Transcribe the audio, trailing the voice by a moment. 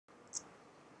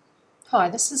Hi,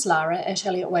 this is Lara at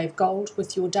Elliott Wave Gold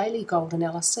with your daily gold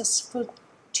analysis for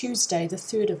Tuesday the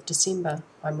 3rd of December.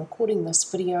 I'm recording this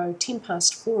video 10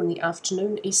 past 4 in the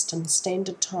afternoon Eastern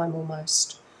Standard Time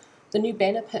almost. The new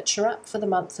banner picture up for the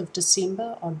month of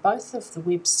December on both of the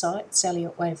websites,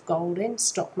 Elliott Wave Gold and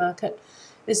Stock Market,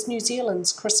 is New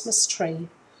Zealand's Christmas tree.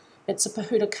 It's a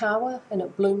pahurakawa and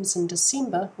it blooms in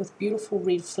December with beautiful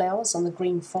red flowers on the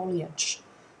green foliage.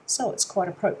 So it's quite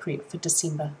appropriate for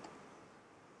December.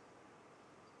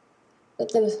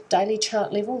 At the daily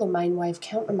chart level, the main wave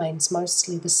count remains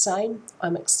mostly the same.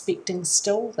 I'm expecting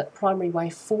still that primary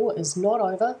wave 4 is not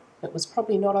over. It was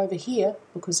probably not over here,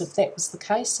 because if that was the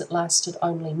case, it lasted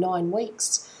only 9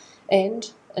 weeks.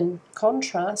 And in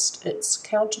contrast, its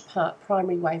counterpart,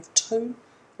 primary wave 2,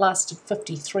 lasted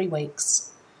 53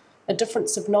 weeks. A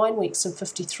difference of 9 weeks and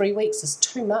 53 weeks is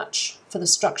too much for the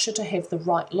structure to have the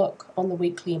right look on the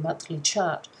weekly and monthly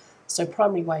chart. So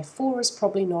primary wave 4 is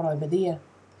probably not over there.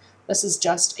 This is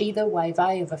just either wave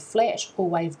A of a flat or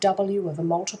wave W of a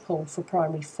multiple for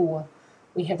primary 4.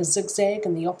 We have a zigzag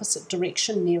in the opposite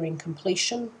direction nearing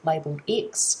completion, labelled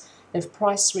X. If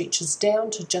price reaches down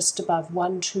to just above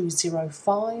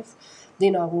 1205,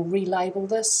 then I will relabel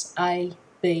this A,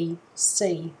 B,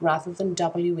 C rather than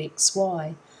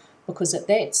WXY, because at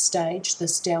that stage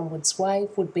this downwards wave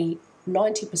would be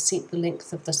 90% the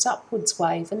length of this upwards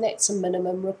wave, and that's a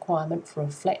minimum requirement for a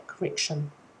flat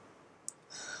correction.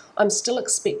 I'm still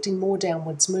expecting more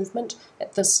downwards movement.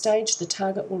 At this stage, the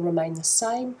target will remain the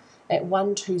same. At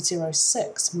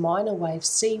 1206, minor wave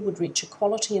C would reach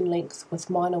equality in length with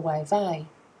minor wave A.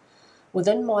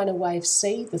 Within minor wave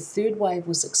C, the third wave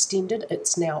was extended.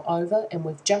 It's now over, and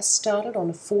we've just started on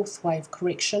a fourth wave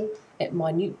correction at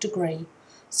minute degree.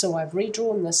 So I've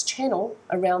redrawn this channel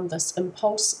around this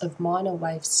impulse of minor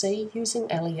wave C using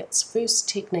Elliott's first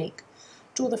technique.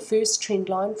 Draw the first trend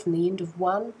line from the end of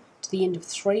 1 to the end of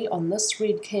 3 on this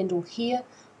red candle here,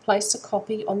 place a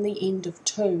copy on the end of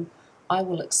 2. I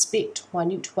will expect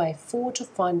minute wave 4 to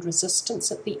find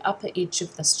resistance at the upper edge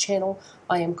of this channel.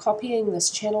 I am copying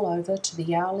this channel over to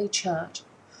the hourly chart.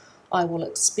 I will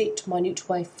expect minute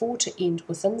wave 4 to end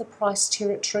within the price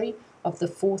territory of the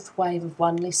fourth wave of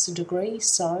 1 lesser degree,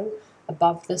 so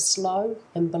above this low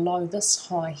and below this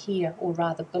high here, or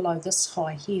rather below this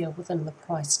high here within the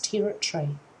price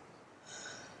territory.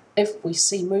 If we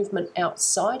see movement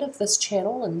outside of this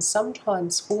channel, and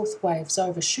sometimes fourth waves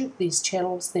overshoot these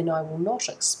channels, then I will not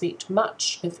expect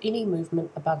much, if any,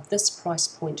 movement above this price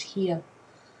point here.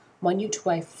 Minute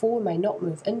wave 4 may not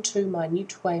move into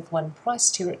minute wave 1 price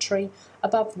territory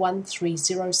above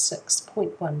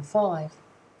 1306.15.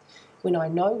 When I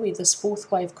know where this fourth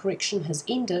wave correction has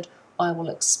ended, I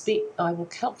will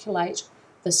calculate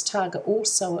this target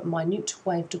also at minute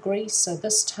wave degree, so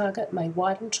this target may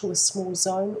widen to a small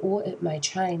zone or it may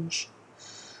change.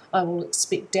 I will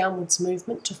expect downwards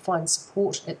movement to find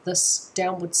support at this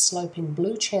downward sloping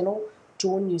blue channel,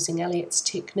 drawn using Elliott's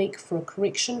technique for a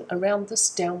correction around this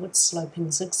downward sloping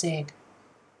zigzag.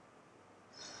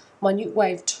 Minute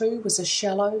wave 2 was a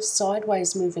shallow,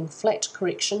 sideways moving flat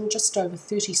correction, just over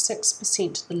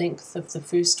 36% the length of the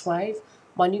first wave.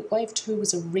 Minute wave 2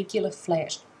 was a regular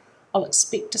flat. I'll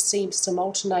expect to see some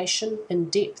alternation in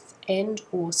depth and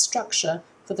or structure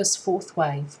for this fourth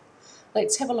wave.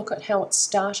 Let's have a look at how it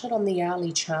started on the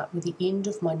hourly chart with the end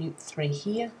of minute 3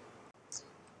 here.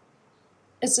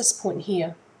 Is this point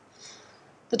here.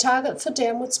 The target for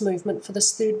downwards movement for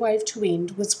this third wave to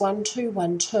end was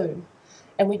 1212,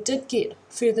 and we did get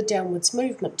further downwards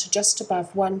movement to just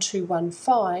above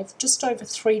 1215, just over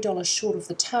 $3 short of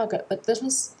the target, but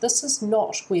this is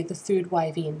not where the third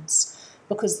wave ends,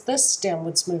 because this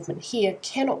downwards movement here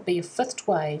cannot be a fifth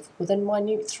wave within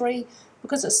minute 3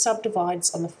 because it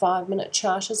subdivides on the 5-minute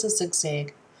chart as a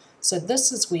zigzag. So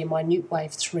this is where minute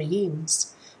wave 3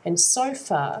 ends. And so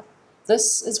far,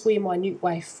 this is where minute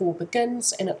wave 4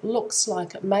 begins, and it looks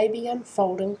like it may be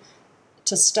unfolding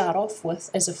to start off with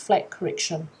as a flat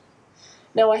correction.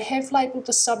 Now I have labelled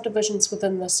the subdivisions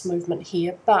within this movement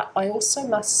here, but I also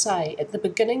must say at the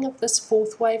beginning of this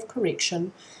fourth wave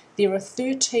correction, there are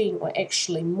 13, or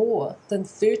actually more than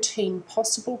 13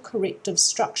 possible corrective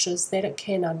structures that it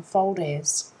can unfold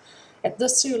as. At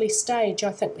this early stage,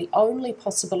 I think the only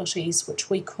possibilities which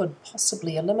we could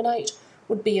possibly eliminate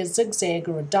would be a zigzag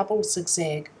or a double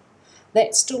zigzag.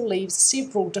 That still leaves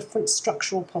several different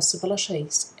structural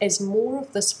possibilities. As more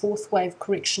of this fourth wave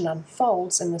correction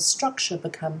unfolds and the structure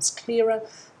becomes clearer,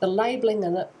 the labelling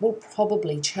in it will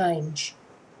probably change.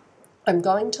 I'm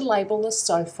going to label this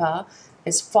so far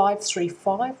as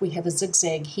 535, we have a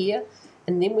zigzag here,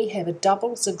 and then we have a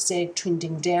double zigzag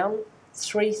trending down,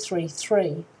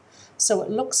 333. So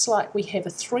it looks like we have a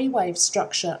three-wave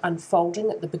structure unfolding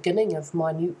at the beginning of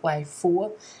minute wave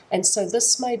 4, and so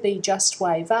this may be just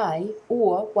wave A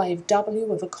or wave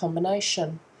W of a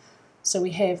combination. So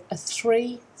we have a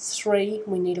 3, 3,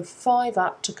 we need a 5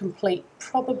 up to complete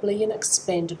probably an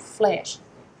expanded flat.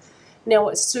 Now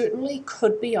it certainly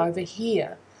could be over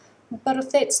here, but if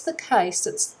that's the case,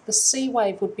 the C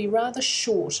wave would be rather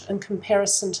short in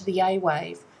comparison to the A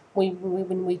wave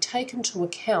when we take into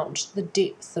account the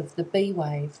depth of the B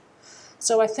wave.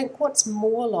 So I think what's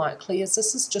more likely is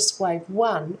this is just wave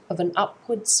 1 of an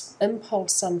upwards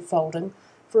impulse unfolding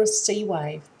for a C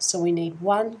wave. So we need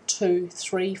 1, 2,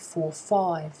 3, 4,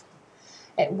 5.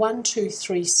 At 1, 2,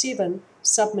 3, 7,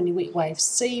 subminuet wave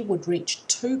C would reach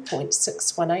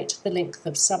 2.618, the length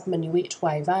of subminuet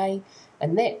wave A,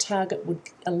 and that target would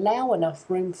allow enough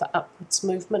room for upwards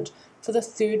movement for the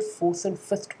third, fourth and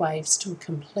fifth waves to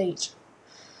complete.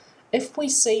 If we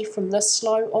see from this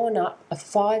low on up a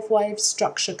 5-wave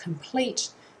structure complete,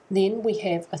 then we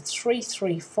have a 3,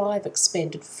 3, 5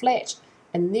 expanded flat,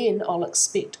 and then I'll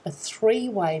expect a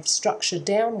 3-wave structure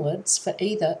downwards for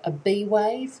either a B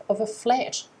wave of a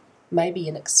flat, maybe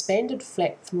an expanded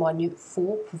flat for minute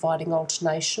 4 providing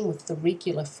alternation with the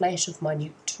regular flat of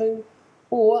minute 2,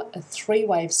 or a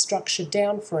 3-wave structure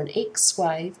down for an X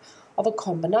wave of a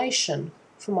combination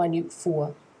for minute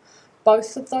 4.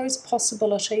 Both of those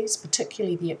possibilities,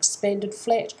 particularly the expanded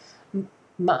flat,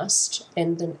 must,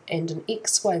 and an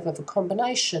X wave of a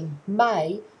combination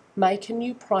may make a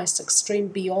new price extreme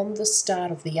beyond the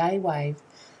start of the A wave.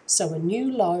 So a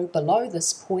new low below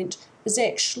this point is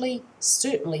actually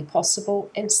certainly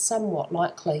possible and somewhat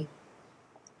likely.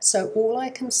 So all I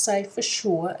can say for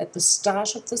sure at the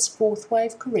start of this fourth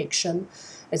wave correction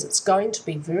is it's going to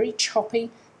be very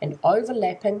choppy and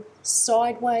overlapping,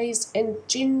 sideways and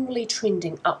generally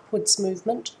trending upwards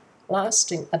movement,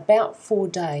 lasting about 4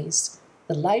 days.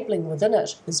 The labelling within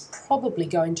it is probably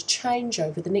going to change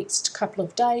over the next couple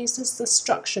of days as the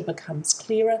structure becomes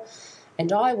clearer,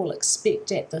 and I will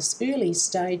expect at this early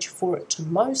stage for it to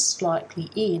most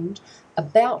likely end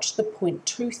about the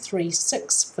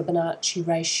 0.236 Fibonacci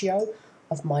ratio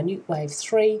of minute wave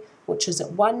 3, which is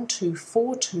at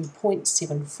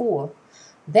 1242.74.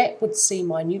 That would see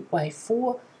minute wave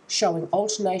 4 showing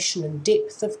alternation in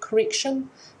depth of correction.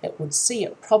 It would see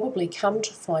it probably come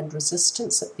to find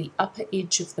resistance at the upper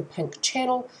edge of the pink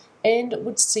channel, and it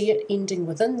would see it ending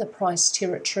within the price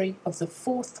territory of the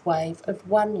fourth wave of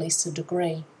one lesser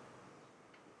degree.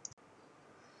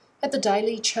 At the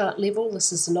daily chart level,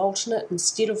 this is an alternate.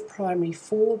 Instead of primary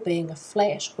 4 being a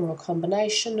flat or a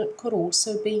combination, it could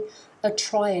also be a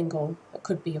triangle. It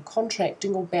could be a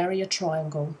contracting or barrier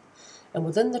triangle. And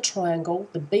within the triangle,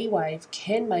 the B wave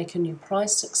can make a new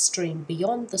price extreme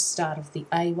beyond the start of the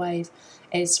A wave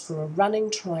as for a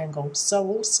running triangle. So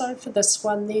also for this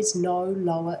one, there's no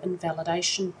lower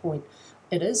invalidation point.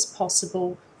 It is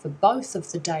possible for both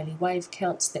of the daily wave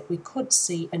counts that we could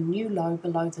see a new low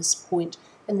below this point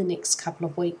in the next couple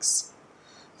of weeks.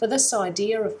 For this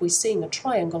idea, if we're seeing a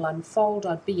triangle unfold,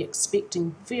 I'd be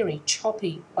expecting very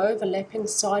choppy, overlapping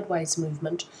sideways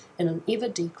movement in an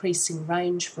ever-decreasing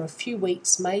range for a few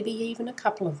weeks, maybe even a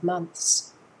couple of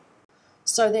months.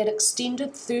 So that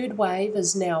extended third wave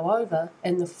is now over,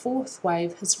 and the fourth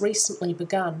wave has recently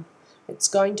begun. It's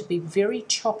going to be very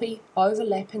choppy,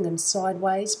 overlapping and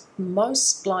sideways,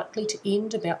 most likely to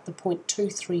end about the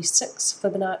 0.236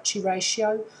 Fibonacci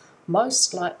ratio,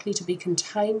 most likely to be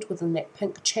contained within that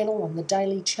pink channel on the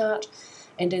daily chart,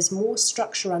 and as more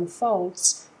structure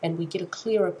unfolds and we get a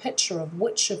clearer picture of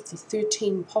which of the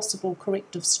 13 possible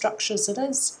corrective structures it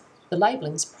is, the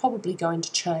labelling's probably going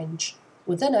to change.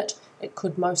 Within it, it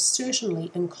could most certainly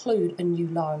include a new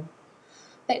low.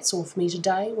 That's all for me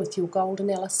today with your gold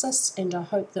analysis, and I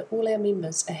hope that all our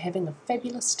members are having a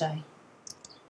fabulous day.